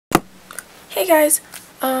Hey guys,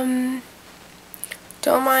 don't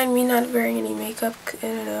mind me not wearing any makeup. I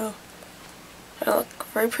don't know, I look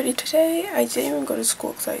very pretty today. I didn't even go to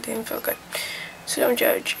school because I didn't feel good. So don't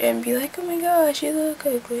judge and be like, oh my gosh, you look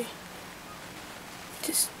ugly.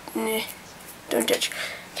 Just, nah, don't judge.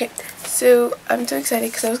 Okay, so I'm so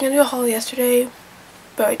excited because I was going to do a haul yesterday,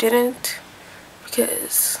 but I didn't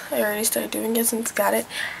because I already started doing it since I got it.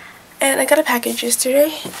 And I got a package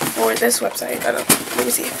yesterday for this website. I don't know, let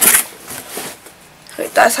me see.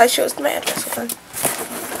 Wait, that's how it shows my address. Hold on.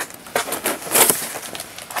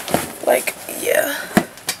 Like, yeah.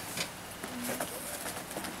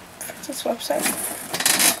 This website,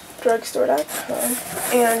 drugstore.com,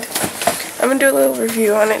 and I'm gonna do a little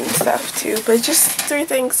review on it and stuff too. But just three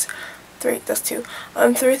things. That's two.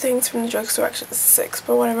 Three things from the drugstore. Actually, it's 6,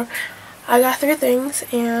 but whatever. I got 3 things,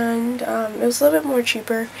 and it was a little bit more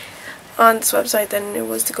cheaper on this website than it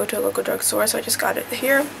was to go to a local drugstore, so I just got it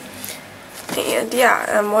here. And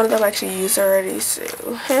yeah, one of them actually used already, so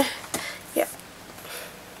yeah.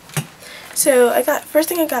 So first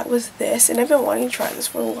thing I got was this, and I've been wanting to try this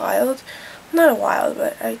for a while. Not a while,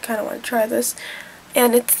 but I kind of want to try this.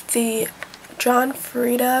 And it's the John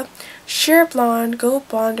Frieda Sheer Blonde Go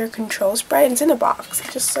Blonder Control Spray, and it's in a box.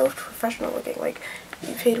 It's just so professional looking, like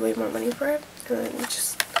you paid way more money for it, and then it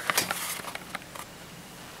just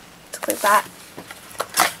looks like that.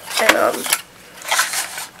 And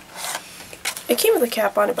it came with a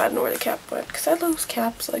cap on it, but I don't know where the cap went because I lose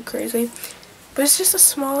caps like crazy. But it's just a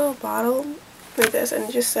small little bottle like this, and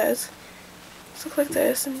it just says, look like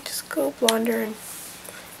this, and just go blonder, and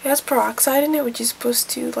it has peroxide in it, which is supposed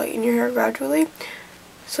to lighten your hair gradually.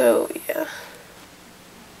 So yeah.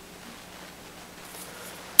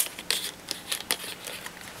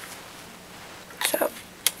 So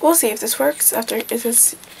we'll see if this works.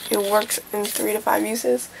 It works in 3 to 5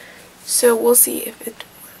 uses. So we'll see if it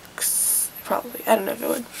works. Probably. I don't know if it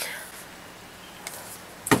would.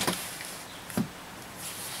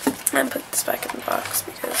 And put this back in the box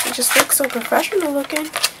because it just looks so professional looking.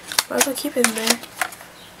 Might as well keep it in there.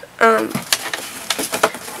 Then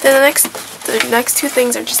the next 2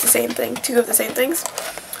 things are just the same thing. 2 of the same things.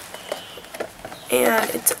 And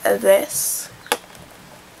it's this,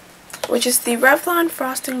 which is the Revlon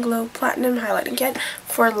Frost and Glow Platinum Highlighting Kit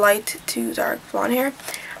for light to dark blonde hair.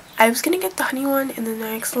 I was gonna get the honey one, and then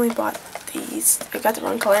I accidentally bought these. I got the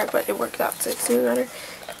wrong color, but it worked out, so it doesn't matter.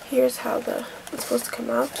 Here's how it's supposed to come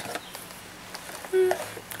out.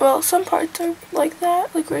 Well, some parts are like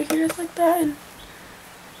that, like right here is like that, and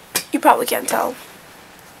you probably can't tell.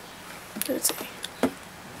 Let's see.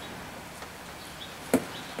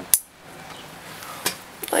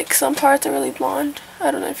 Like some parts are really blonde.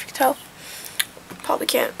 I don't know if you can tell. Probably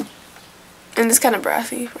can't. And it's kind of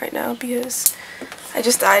brassy right now because I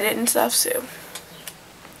just dyed it and stuff, so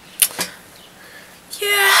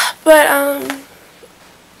yeah. But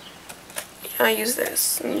I use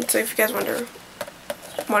this, and so if you guys wonder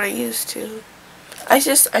what I use to, I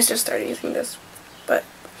just started using this, but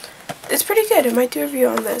it's pretty good. I might do a review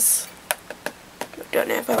on this. Don't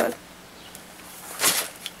know if I will.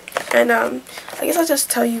 And I guess I'll just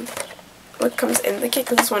tell you what comes in the kit,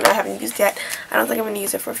 because this one I haven't used yet. I don't think I'm going to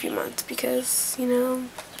use it for a few months because, you know,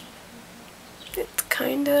 it's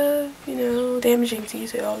kind of, you know, damaging to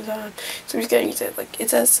use it all the time. So I'm just going to use it. Like it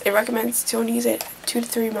says, it recommends to only use it 2 to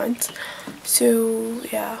 3 months. So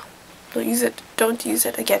yeah, don't use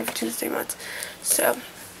it again for 2 to 3 months. So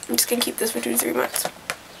I'm just going to keep this for 2 to 3 months.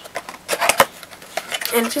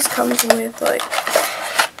 And it just comes with like,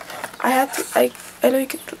 I know you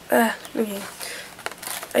could, okay.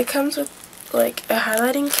 It comes with like a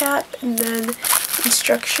highlighting cap and then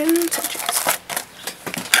instructions,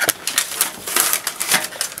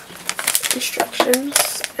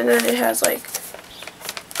 and then it has like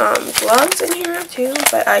gloves in here too,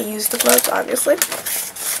 but I use the gloves obviously.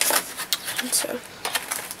 And so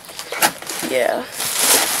yeah,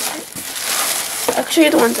 actually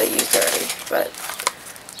the ones I used already, but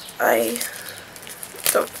I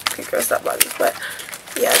don't think it was that much. But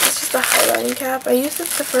yeah, this is the highlighting cap. I used it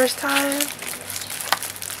the first time.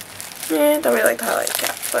 Yeah, don't really like the highlighting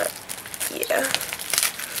cap, but yeah.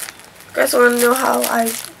 If you guys want to know how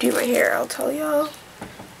I do my hair, I'll tell y'all.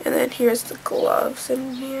 And then here's the gloves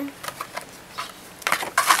in here.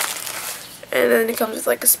 And then it comes with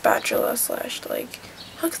like a spatula / like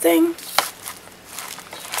hook thing.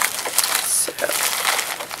 So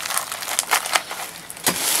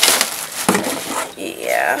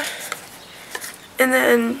yeah. And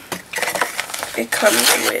then it comes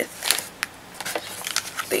with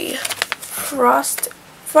the Frost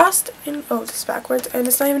and oh, this is backwards, and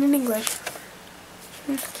it's not even in English.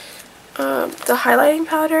 The highlighting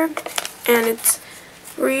powder, and it's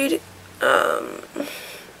read,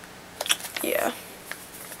 yeah.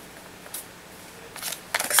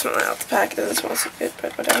 Smelling out the pack, it doesn't smell so good,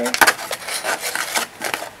 but whatever.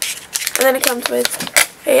 And then it comes with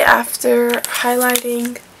a after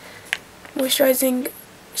highlighting, moisturizing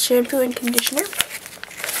shampoo and conditioner.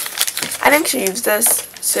 I didn't actually use this,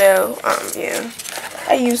 so yeah,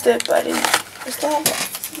 I used it, but I didn't. I still have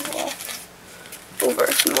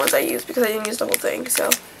over some ones I used because I didn't use the whole thing. So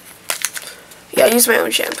yeah, I used my own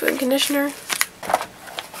shampoo and conditioner.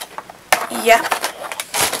 Yeah,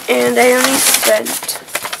 and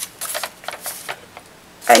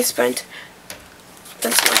I spent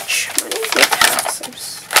this much money with taxes.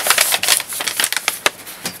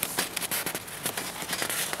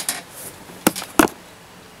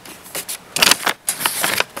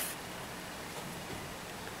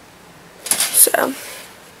 So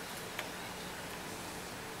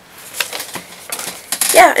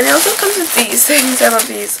yeah, and it also comes with these things. I love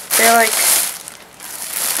these. They're like,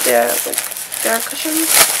 they're cushions.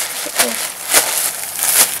 Oh.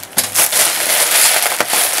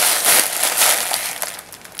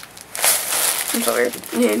 I'm so weird.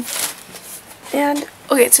 And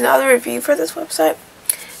okay, it's another review for this website.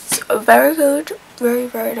 It's a very good, very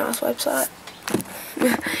nice website.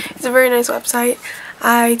 It's a very nice website.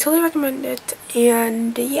 I totally recommend it.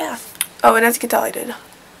 And yeah. Oh, and as you can tell, I did.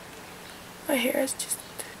 My hair is just,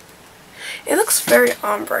 it looks very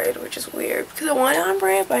ombre, which is weird because I wanted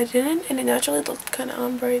ombre, but I didn't, and it naturally looked kind of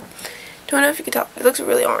ombre. Don't know if you can tell. It looks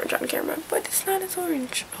really orange on camera, but it's not as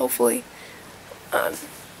orange. Hopefully.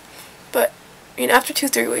 But I mean, after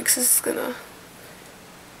 2-3 weeks, it's gonna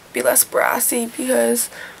be less brassy because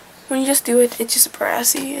when you just do it, it's just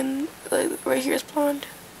brassy, and like right here is blonde,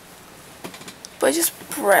 but it's just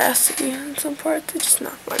brassy in some parts. It's just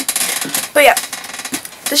not fun. But yeah,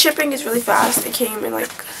 the shipping is really fast. It came in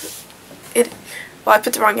like well, I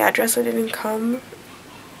put the wrong address, so it didn't come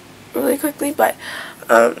really quickly. But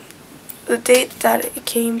the date that it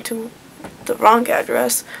came to the wrong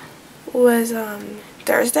address was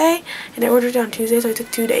Thursday, and I ordered it on Tuesday, so it took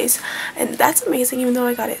 2 days, and that's amazing, even though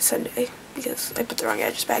I got it Sunday because I put the wrong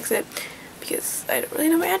address by accident because I don't really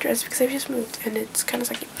know my address because I've just moved and it's kind of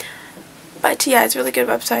sucky. But yeah, it's a really good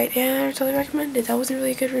website and I totally recommend it. That wasn't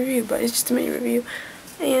really a good review, but it's just a mini review.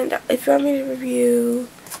 And if you want me to review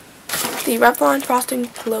the Revlon Frosting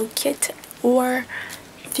Glow Kit or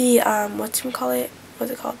the what's it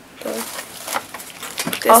called?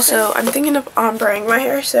 Also, I'm thinking of ombreing my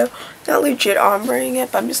hair, so not legit ombreing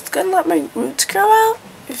it, but I'm just gonna let my roots grow out.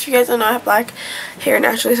 If you guys don't know, I have black hair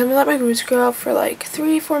naturally, so I'm gonna let my roots grow out for like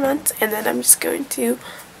 3-4 months, and then I'm just going to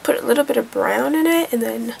put a little bit of brown in it, and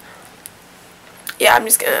then yeah,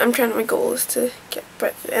 my goal is to get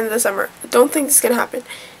by the end of the summer. I don't think this is gonna happen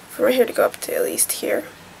for my hair to go up to at least here.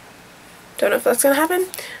 Don't know if that's gonna happen,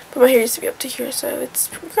 but my hair used to be up to here, so it's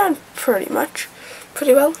grown pretty well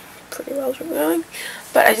going.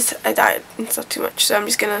 But I dyed and stuff too much, so I'm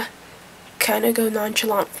just gonna kind of go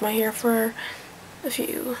nonchalant with my hair for a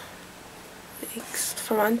few weeks,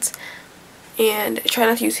 for months, and try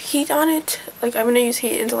not to use heat on it. Like, I'm gonna use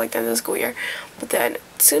heat until like the end of the school year, but then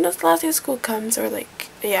as soon as the last day of school comes, or like,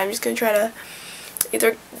 yeah, I'm just gonna try to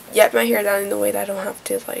either get my hair done in the way that I don't have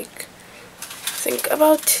to like think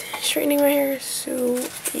about straightening my hair. So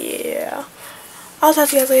yeah, I'll talk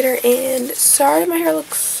to you guys later, and sorry my hair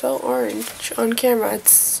looks so orange on camera.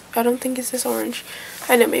 I don't think it's this orange.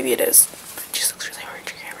 I know, maybe it is, but it just looks really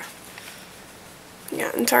orange on camera.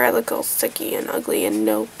 Yeah, I'm sorry I look all sticky and ugly and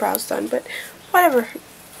no brows done, but whatever.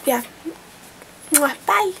 Yeah. Mwah.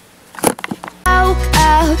 Bye. Woke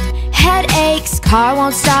up, headaches, car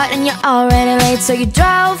won't start and you're already late, so you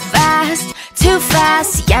drove fast, too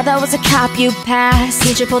fast. Yeah, that was a cop you passed.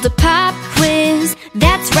 Teacher pulled a pop quiz,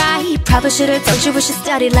 that's right. Probably should've told you we should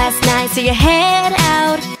study last night. So you head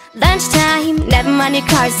out, lunchtime, never mind your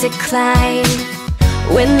car's decline.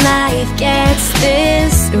 When life gets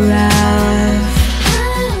this rough,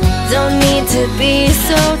 don't need to be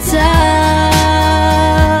so tough.